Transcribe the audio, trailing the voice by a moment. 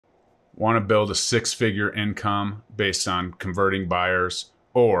Want to build a six-figure income based on converting buyers,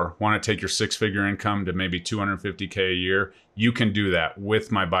 or want to take your six-figure income to maybe 250K a year, you can do that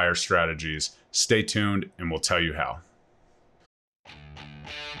with my buyer strategies. Stay tuned and we'll tell you how.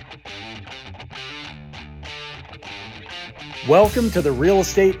 Welcome to the Real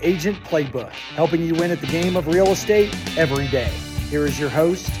Estate Agent Playbook, helping you win at the game of real estate every day. Here is your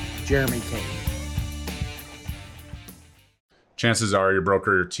host, Jeremy Kane. Chances are your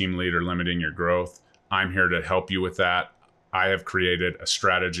broker or team lead are limiting your growth. I'm here to help you with that. I have created a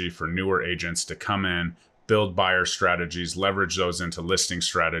strategy for newer agents to come in, build buyer strategies, leverage those into listing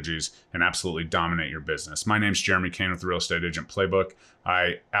strategies, and absolutely dominate your business. My name's Jeremy Kane with the Real Estate Agent Playbook.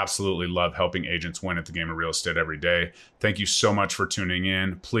 I absolutely love helping agents win at the game of real estate every day. Thank you so much for tuning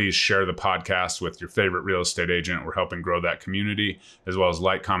in. Please share the podcast with your favorite real estate agent. We're helping grow that community, as well as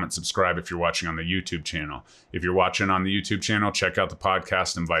like, comment, subscribe if you're watching on the YouTube channel. If you're watching on the YouTube channel, check out the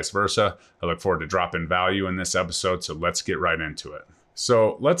podcast and vice versa. I look forward to dropping value in this episode, so let's get right into it.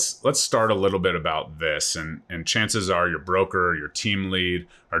 So let's start a little bit about this, and chances are your broker or your team lead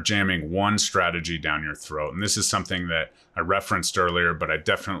are jamming one strategy down your throat. And this is something that I referenced earlier, but I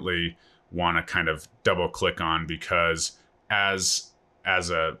definitely want to kind of double click on, because as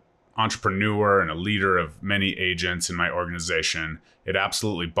a entrepreneur and a leader of many agents in my organization, it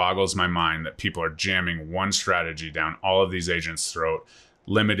absolutely boggles my mind that people are jamming one strategy down all of these agents' throat,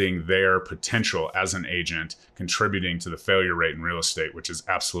 limiting their potential as an agent, contributing to the failure rate in real estate, which is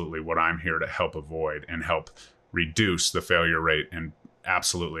absolutely what I'm here to help avoid and help reduce the failure rate and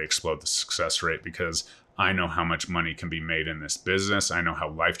absolutely explode the success rate, because I know how much money can be made in this business. I know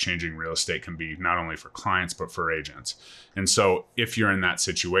how life-changing real estate can be, not only for clients, but for agents. And so if you're in that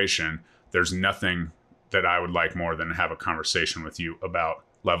situation, there's nothing that I would like more than to have a conversation with you about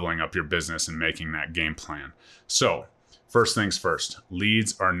leveling up your business and making that game plan. So first things first,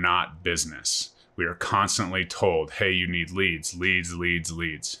 leads are not business. We are constantly told, hey, you need leads,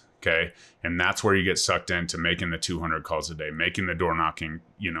 leads, okay? And that's where you get sucked into making the 200 calls a day, making the door knocking,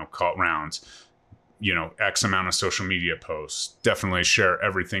 call rounds, X amount of social media posts. Definitely share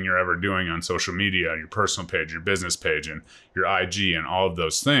everything you're ever doing on social media, your personal page, your business page, and your IG, and all of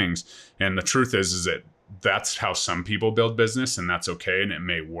those things. And the truth is that that's how some people build business, and that's okay, and it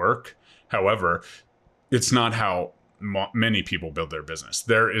may work. However, it's not how many people build their business.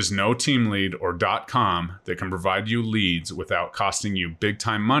 There is no team lead or .com that can provide you leads without costing you big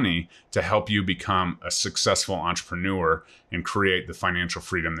time money to help you become a successful entrepreneur and create the financial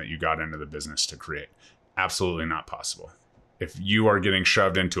freedom that you got into the business to create. Absolutely not possible. If you are getting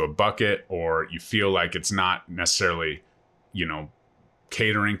shoved into a bucket, or you feel like it's not necessarily,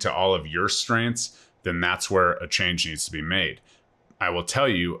 catering to all of your strengths, then that's where a change needs to be made. I will tell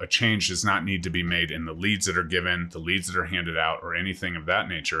you, a change does not need to be made in the leads that are given, the leads that are handed out, or anything of that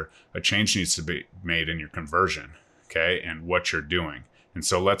nature. A change needs to be made in your conversion, okay, and what you're doing. And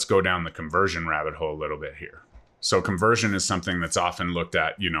so let's go down the conversion rabbit hole a little bit here. So conversion is something that's often looked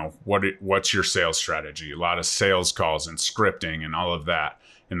at, what's your sales strategy? A lot of sales calls and scripting and all of that.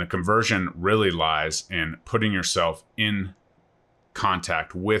 And the conversion really lies in putting yourself in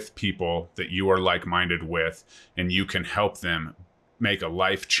contact with people that you are like-minded with, and you can help them make a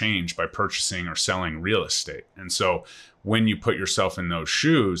life change by purchasing or selling real estate. And so when you put yourself in those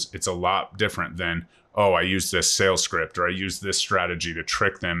shoes, it's a lot different than, oh, I used this sales script, or I used this strategy to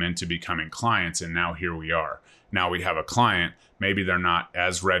trick them into becoming clients, and now here we are. Now we have a client. Maybe they're not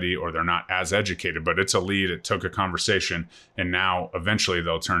as ready, or they're not as educated, but it's a lead. It took a conversation, and now eventually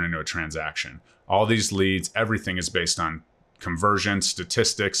they'll turn into a transaction. All these leads, everything is based on conversion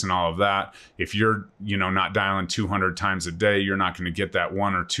statistics and all of that. If you're, not dialing 200 times a day, you're not going to get that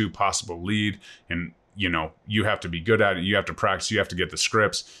one or two possible lead. And, you have to be good at it. You have to practice. You have to get the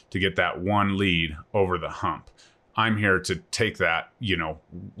scripts to get that one lead over the hump. I'm here to take that,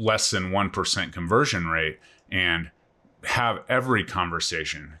 less than 1% conversion rate and have every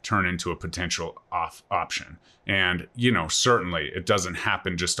conversation turn into a potential option. And, certainly it doesn't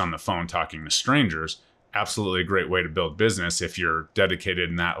happen just on the phone talking to strangers. Absolutely a great way to build business if you're dedicated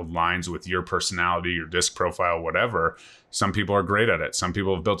and that aligns with your personality, your disc profile, whatever. Some people are great at it. Some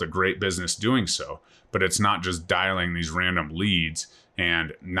people have built a great business doing so, but it's not just dialing these random leads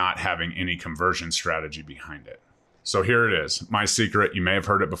and not having any conversion strategy behind it. So here it is. My secret, you may have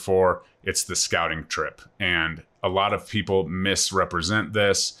heard it before. It's the scouting trip. And a lot of people misrepresent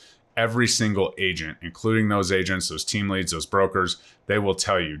this. Every single agent, including those agents, those team leads, those brokers, they will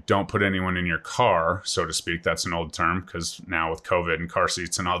tell you, don't put anyone in your car, so to speak. That's an old term, because now with COVID and car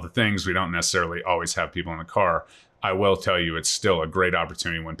seats and all the things, we don't necessarily always have people in the car. I will tell you, it's still a great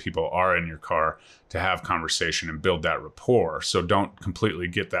opportunity when people are in your car to have conversation and build that rapport. So don't completely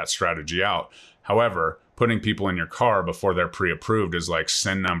get that strategy out. However, putting people in your car before they're pre-approved is like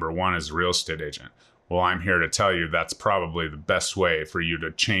sin number one as a real estate agent. Well, I'm here to tell you that's probably the best way for you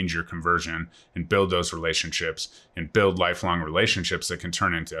to change your conversion and build those relationships and build lifelong relationships that can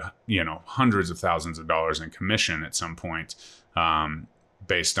turn into, hundreds of thousands of dollars in commission at some point,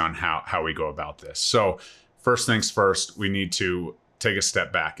 based on how we go about this. So first things first, we need to take a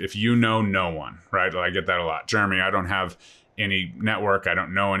step back. If you know no one, right? I get that a lot. Jeremy, I don't have any network. I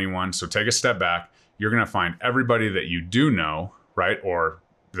don't know anyone. So take a step back. You're going to find everybody that you do know, right? Or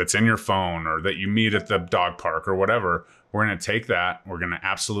that's in your phone or that you meet at the dog park or whatever. We're going to take that. We're going to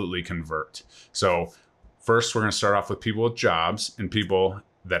absolutely convert. So first, we're going to start off with people with jobs and people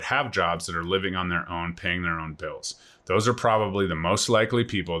that have jobs that are living on their own, paying their own bills. Those are probably the most likely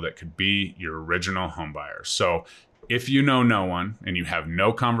people that could be your original home buyers. So if you know no one and you have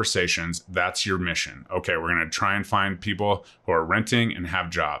no conversations, that's your mission. Okay, we're going to try and find people who are renting and have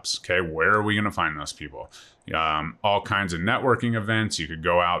jobs. Okay, where are we going to find those people? All kinds of networking events. You could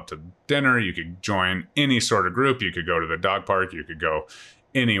go out to dinner. You could join any sort of group. You could go to the dog park. You could go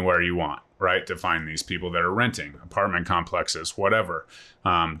anywhere you want, right, to find these people that are renting, apartment complexes, whatever.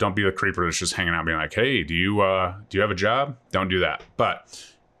 Don't be the creeper that's just hanging out being like, hey, do you have a job? Don't do that. But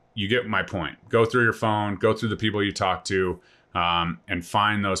you get my point. Go through your phone, go through the people you talk to, and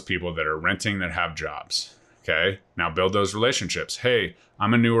find those people that are renting that have jobs. Okay. Now build those relationships. Hey,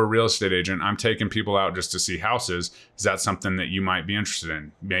 I'm a newer real estate agent. I'm taking people out just to see houses. Is that something that you might be interested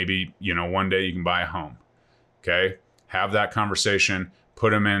in? Maybe, one day you can buy a home. Okay. Have that conversation, put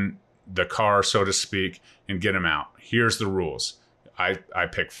them in the car, so to speak, and get them out. Here's the rules. I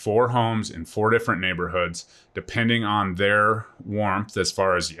pick 4 homes in 4 different neighborhoods, depending on their warmth as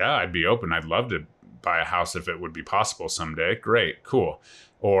far as, I'd be open. I'd love to buy a house if it would be possible someday. Great, cool.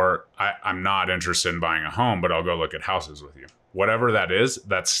 Or I'm not interested in buying a home, but I'll go look at houses with you. Whatever that is,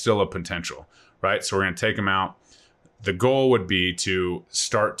 that's still a potential, right? So we're going to take them out. The goal would be to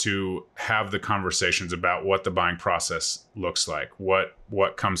start to have the conversations about what the buying process looks like. What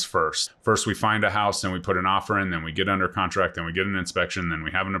comes first? First, we find a house, then we put an offer in, then we get under contract, then we get an inspection, then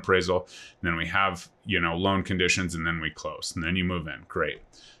we have an appraisal, then we have, loan conditions, and then we close, and then you move in. Great.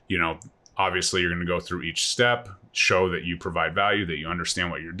 Obviously, you're going to go through each step, show that you provide value, that you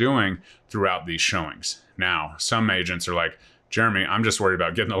understand what you're doing throughout these showings. Now, some agents are like, Jeremy, I'm just worried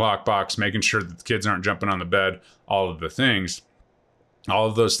about getting the lockbox, making sure that the kids aren't jumping on the bed, all of the things. All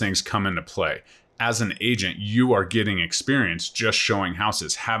of those things come into play. As an agent, you are getting experience just showing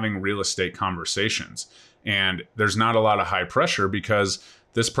houses, having real estate conversations. And there's not a lot of high pressure because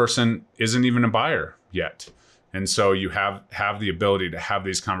this person isn't even a buyer yet. And so you have the ability to have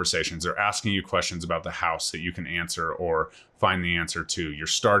these conversations. They're asking you questions about the house that you can answer or find the answer to. You're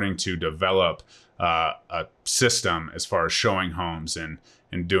starting to develop a system as far as showing homes and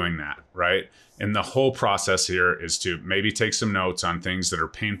doing that, right? And the whole process here is to maybe take some notes on things that are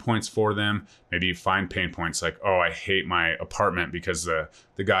pain points for them. Maybe you find pain points like, I hate my apartment because the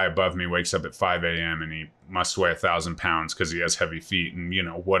guy above me wakes up at 5 a.m. and he must weigh 1,000 pounds because he has heavy feet and,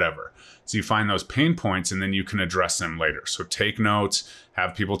 whatever. So you find those pain points and then you can address them later. So take notes,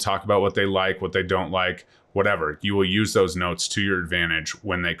 have people talk about what they like, what they don't like, whatever. You will use those notes to your advantage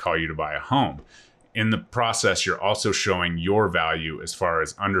when they call you to buy a home. In the process, you're also showing your value as far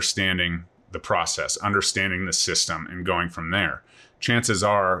as understanding the process, understanding the system, and going from there. Chances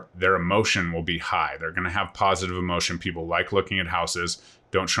are their emotion will be high. They're going to have positive emotion. People like looking at houses.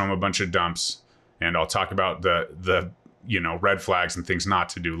 Don't show them a bunch of dumps. And I'll talk about the red flags and things not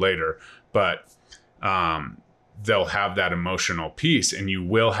to do later. But they'll have that emotional piece, and you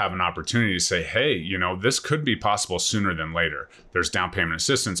will have an opportunity to say, hey, this could be possible sooner than later. There's down payment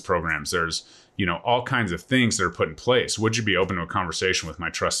assistance programs. There's all kinds of things that are put in place. Would you be open to a conversation with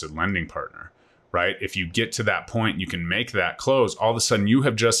my trusted lending partner, right? If you get to that point, you can make that close. All of a sudden, you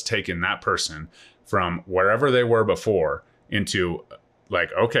have just taken that person from wherever they were before into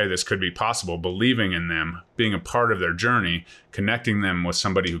like, okay, this could be possible, believing in them, being a part of their journey, connecting them with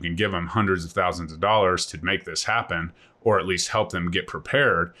somebody who can give them hundreds of thousands of dollars to make this happen, or at least help them get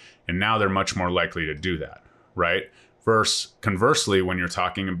prepared. And now they're much more likely to do that, right? Conversely, when you're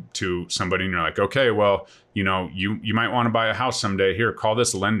talking to somebody and you're like, okay, well, you might want to buy a house someday. Here, call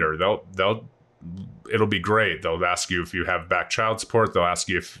this lender. It'll be great. They'll ask you if you have back child support. They'll ask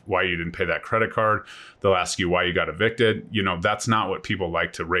you why you didn't pay that credit card. They'll ask you why you got evicted. That's not what people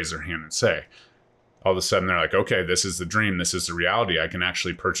like to raise their hand and say. All of a sudden, they're like, okay, this is the dream. This is the reality. I can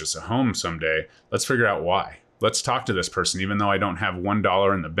actually purchase a home someday. Let's figure out why. let's talk to this person. Even though I don't have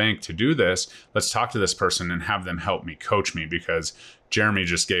 $1 in the bank to do this, let's talk to this person and have them help me, coach me, because Jeremy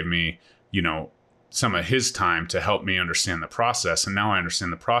just gave me, some of his time to help me understand the process. And now I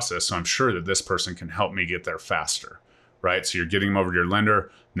understand the process. So I'm sure that this person can help me get there faster, right? So you're getting them over to your lender.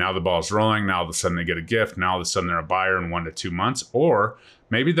 Now the ball's rolling. Now all of a sudden they get a gift. Now all of a sudden they're a buyer in 1 to 2 months, or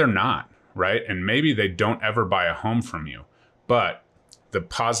maybe they're not, right? And maybe they don't ever buy a home from you, but the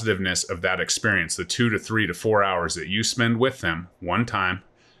positiveness of that experience, the 2 to 3 to 4 hours that you spend with them one time,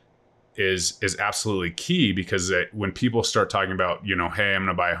 is absolutely key. Because when people start talking about, hey, I'm going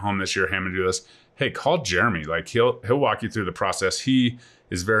to buy a home this year, hey, I'm going to do this. Hey, call Jeremy. Like he'll walk you through the process. He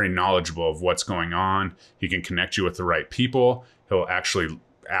is very knowledgeable of what's going on. He can connect you with the right people. He'll actually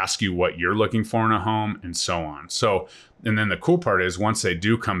ask you what you're looking for in a home, and so on. So, and then the cool part is once they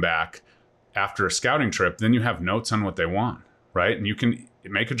do come back after a scouting trip, then you have notes on what they want, right? And you can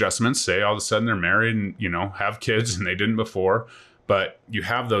make adjustments. Say all of a sudden they're married and, have kids and they didn't before, but you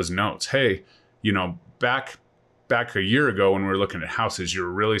have those notes. Hey, back a year ago when we were looking at houses, you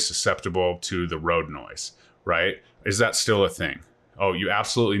were really susceptible to the road noise, right? Is that still a thing? Oh, you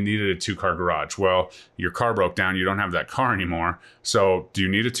absolutely needed a 2-car garage. Well, your car broke down. You don't have that car anymore. So do you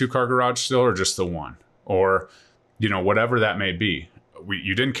need a 2-car garage still, or just the one? Or, whatever that may be.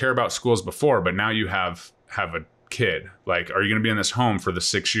 You didn't care about schools before, but now you have a kid. Like, are you going to be in this home for the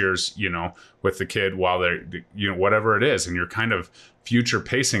 6 years, with the kid while they're, whatever it is. And you're kind of future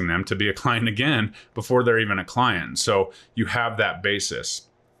pacing them to be a client again before they're even a client. So you have that basis.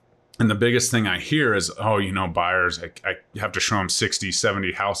 And the biggest thing I hear is, buyers, I have to show them 60,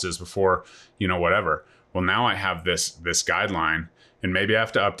 70 houses before, whatever. Well, now I have this guideline, and maybe I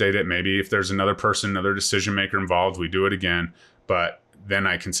have to update it. Maybe if there's another person, another decision maker involved, we do it again. But then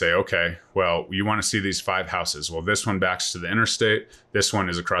I can say, okay, well, you want to see these 5 houses. Well, this one backs to the interstate. This one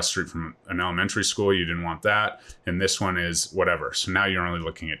is across the street from an elementary school. You didn't want that. And this one is whatever. So now you're only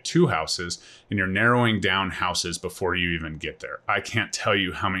looking at 2 houses, and you're narrowing down houses before you even get there. I can't tell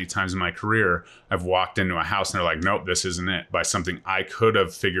you how many times in my career I've walked into a house and they're like, nope, this isn't it, by something I could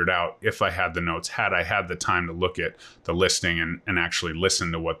have figured out if I had the notes, had I had the time to look at the listing and actually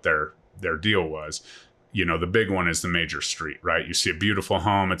listen to what their deal was. The big one is the major street, right? You see a beautiful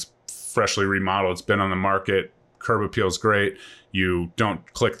home. It's freshly remodeled. It's been on the market. Curb appeal's great. You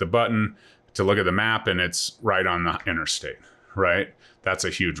don't click the button to look at the map and it's right on the interstate, right? That's a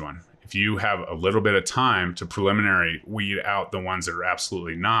huge one. If you have a little bit of time to preliminary weed out the ones that are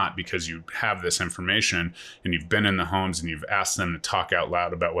absolutely not, because you have this information and you've been in the homes and you've asked them to talk out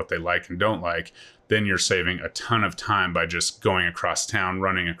loud about what they like and don't like, then you're saving a ton of time by just going across town,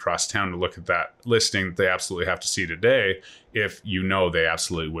 running across town to look at that listing that they absolutely have to see today, if they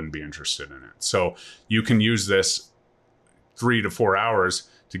absolutely wouldn't be interested in it. So you can use this 3 to 4 hours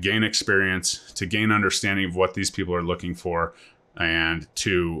to gain experience, to gain understanding of what these people are looking for, and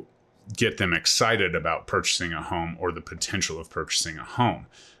to get them excited about purchasing a home or the potential of purchasing a home.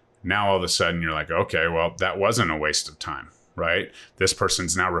 Now all of a sudden you're like, okay, well, that wasn't a waste of time, right? This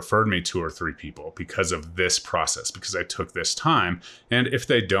person's now referred me 2 or 3 people because of this process, because I took this time. And if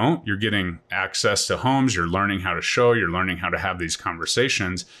they don't, you're getting access to homes, you're learning how to show, you're learning how to have these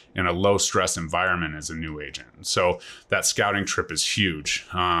conversations in a low stress environment as a new agent. So that scouting trip is huge.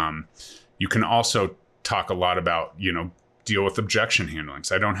 You can also talk a lot about, deal with objection handling.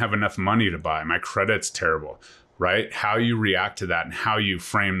 So I don't have enough money to buy. My credit's terrible, right? How you react to that and how you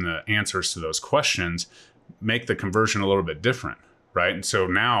frame the answers to those questions make the conversion a little bit different, right? And so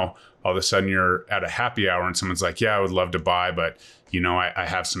now all of a sudden you're at a happy hour and someone's like, yeah, I would love to buy, but I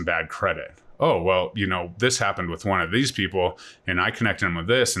have some bad credit. Oh, well, this happened with one of these people and I connected them with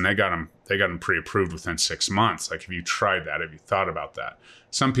this and they got them pre-approved within 6 months. Like, have you tried that? Have you thought about that?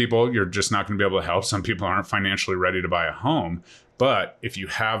 Some people you're just not going to be able to help. Some people aren't financially ready to buy a home. But if you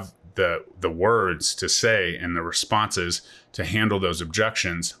have the words to say and the responses to handle those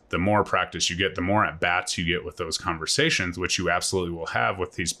objections, the more practice you get, the more at bats you get with those conversations, which you absolutely will have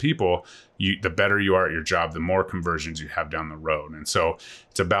with these people. The better you are at your job, the more conversions you have down the road. And so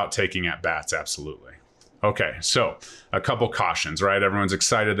it's about taking at bats. Absolutely. Okay. So a couple cautions, right? Everyone's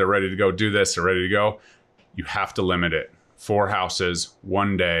excited. They're ready to go do this. They're ready to go. You have to limit it. 4 houses,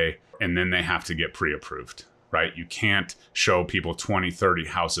 1 day, and then they have to get pre-approved. Right? You can't show people 20, 30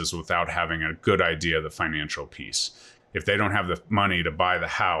 houses without having a good idea of the financial piece. If they don't have the money to buy the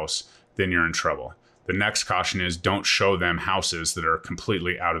house, then you're in trouble. The next caution is don't show them houses that are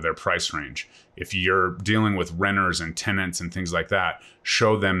completely out of their price range. If you're dealing with renters and tenants and things like that,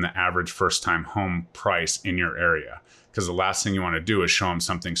 show them the average first-time home price in your area. Because the last thing you want to do is show them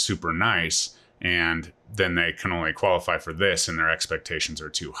something super nice and then they can only qualify for this and their expectations are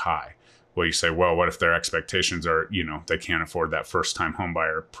too high. Well, you say, well, what if their expectations are, they can't afford that first time home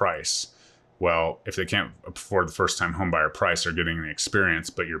buyer price? Well, if they can't afford the first time home buyer price, they're getting the experience,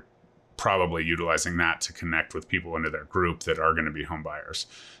 but you're probably utilizing that to connect with people into their group that are going to be home buyers.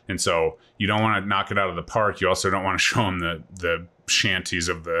 And so you don't want to knock it out of the park. You also don't want to show them the shanties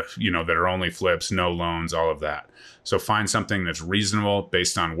of the, that are only flips, no loans, all of that. So find something that's reasonable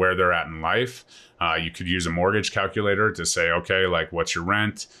based on where they're at in life. You could use a mortgage calculator to say, okay, like, what's your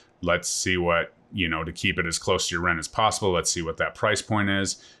rent? Let's see what, to keep it as close to your rent as possible. Let's see what that price point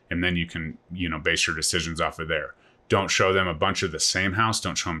is. And then you can, base your decisions off of there. Don't show them a bunch of the same house.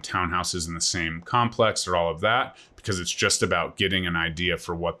 Don't show them townhouses in the same complex or all of that, because it's just about getting an idea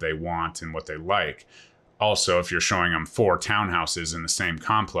for what they want and what they like. Also, if you're showing them 4 townhouses in the same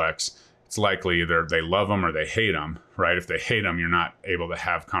complex, it's likely either they love them or they hate them, right? If they hate them, you're not able to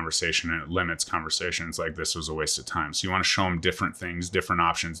have conversation, and it limits conversations. Like, this was a waste of time. So you want to show them different things, different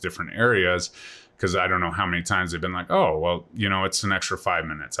options, different areas, because I don't know how many times they've been like, oh, well, it's an extra 5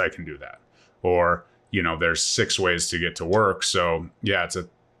 minutes. I can do that. Or, there's 6 ways to get to work. So yeah, it's a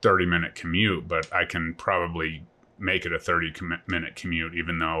 30-minute commute, but I can probably make it a 30-minute commute,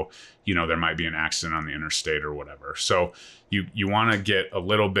 even though, there might be an accident on the interstate or whatever. So you want to get a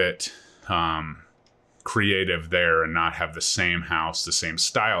little bit creative there and not have the same house, the same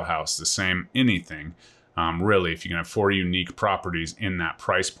style house, the same anything. Really, if you can have 4 unique properties in that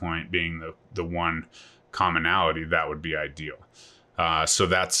price point being the one commonality, that would be ideal. So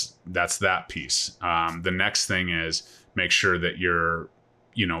that's that piece. The next thing is make sure that you're,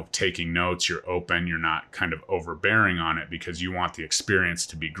 taking notes, you're open, you're not kind of overbearing on it, because you want the experience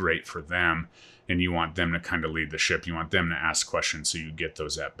to be great for them, and you want them to kind of lead the ship. You want them to ask questions so you get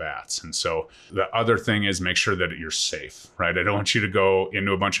those at bats. And so the other thing is make sure that you're safe, right? I don't want you to go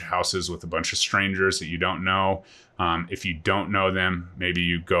into a bunch of houses with a bunch of strangers that you don't know. If you don't know them, maybe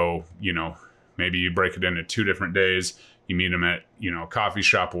you go, maybe you break it into 2 different days. You meet them at, a coffee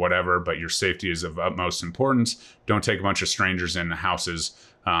shop or whatever, but your safety is of utmost importance. Don't take a bunch of strangers into houses,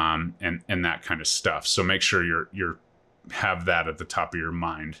 and that kind of stuff. So make sure you're have that at the top of your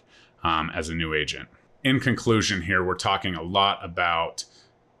mind, as a new agent. In conclusion here, we're talking a lot about,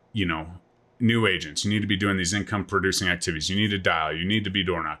 new agents. You need to be doing these income producing activities. You need to dial, you need to be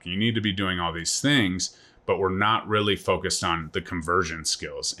door knocking, you need to be doing all these things, but we're not really focused on the conversion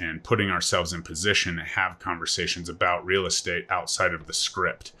skills and putting ourselves in position to have conversations about real estate outside of the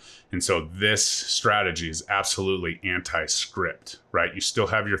script. And so this strategy is absolutely anti-script, right? You still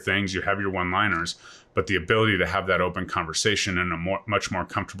have your things, you have your one-liners, but the ability to have that open conversation in a much more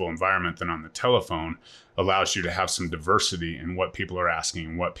comfortable environment than on the telephone allows you to have some diversity in what people are asking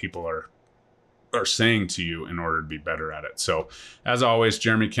and what people are saying to you in order to be better at it. So as always,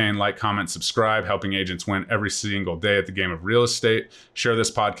 Jeremy Kane, like, comment, subscribe, helping agents win every single day at the game of real estate. Share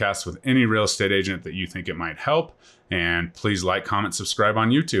this podcast with any real estate agent that you think it might help. And please like, comment, subscribe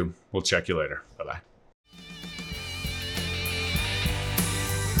on YouTube. We'll check you later. Bye-bye.